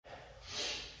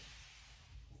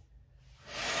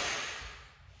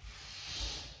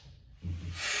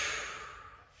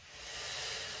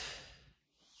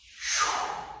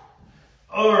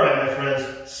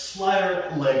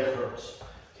slider leg curls.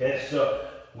 Okay, so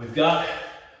we've got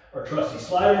our trusty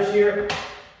sliders here,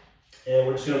 and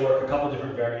we're just going to work a couple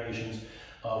different variations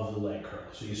of the leg curl.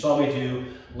 So you saw me do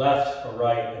left or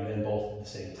right and then both at the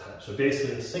same time. So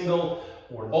basically a single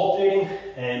or an alternating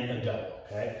and a double,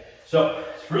 okay? So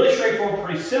it's really straightforward,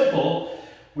 pretty simple.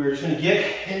 We're just going to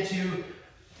get into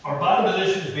our bottom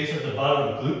position is basically at the bottom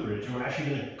of the glute bridge, and we're actually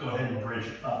going to go ahead and bridge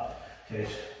up. Okay,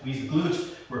 squeeze the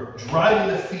glutes. We're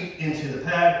driving the feet into the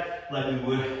pad like we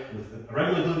would with a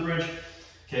regular glute bridge.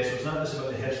 Okay, so it's not just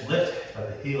about the hips lift, it's about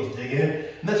the heels dig in.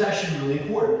 And that's actually really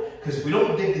important, because if we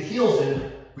don't dig the heels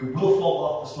in, we will fall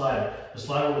off the slider. The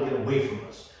slider will get away from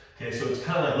us. Okay, so it's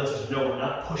kind of like lets us know we're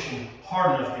not pushing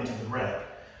hard enough into the ground.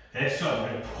 Okay, so we're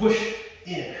going to push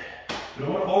in. We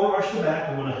don't want to overarch the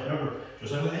back. We want to, remember,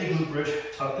 just like with any glute bridge,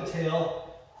 tuck the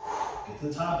tail, get to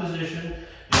the top position,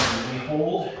 and we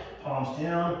hold, palms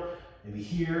down, maybe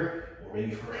here, or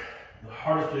maybe for the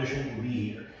hardest position will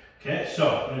be here. Okay,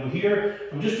 so I'm going to go here.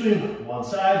 I'm just doing one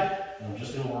side, and I'm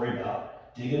just going to worry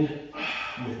about digging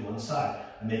with one side.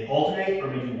 I may alternate, or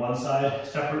maybe one side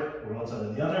separate, or one side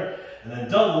and the other. And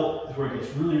then double is where it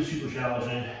gets really super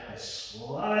challenging. I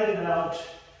slide it out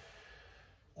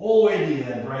all the way to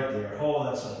the end, right there. Oh,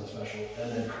 that's something special.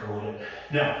 And then curl it in.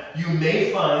 Now, you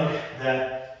may find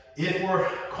that if we're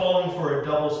calling for a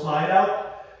double slide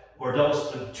out, or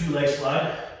a two-leg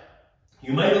slide,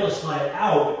 you might be able to slide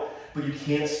out, but you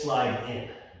can't slide in.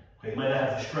 Okay, you might not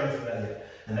have the strength for that yet,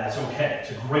 and that's okay. It's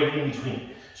a great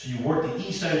in-between. So you work the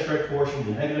eccentric portion,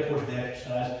 the negative portion of the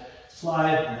exercise,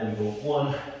 slide, and then you go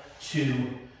 1, 2,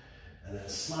 and then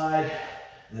slide,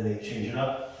 and then you change it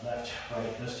up, left,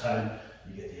 right. This time,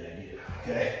 you get the idea,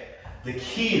 okay? The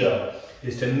key, though,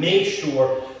 is to make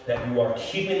sure that you are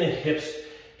keeping the hips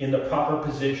in the proper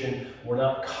position. We're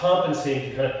not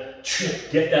compensating to kind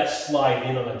of get that slide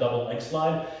in on a double leg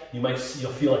slide. You'll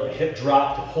feel like the hip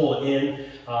drop to pull it in,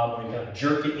 or you kind of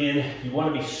jerk it in. You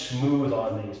want to be smooth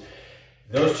on these.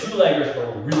 Those two leggers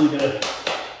are really going to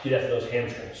get after those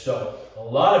hamstrings. So a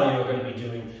lot of you are going to be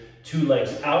doing 2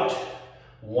 legs out,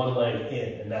 1 leg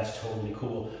in, and that's totally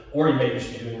cool. Or you may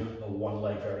just be doing the 1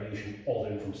 leg variation,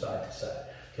 alternating from side to side.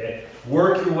 Okay,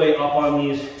 work your way up on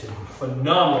these. It's a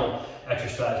phenomenal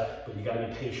exercise, but you got to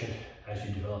be patient as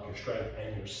you develop your strength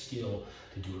and your skill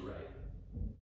to do it right.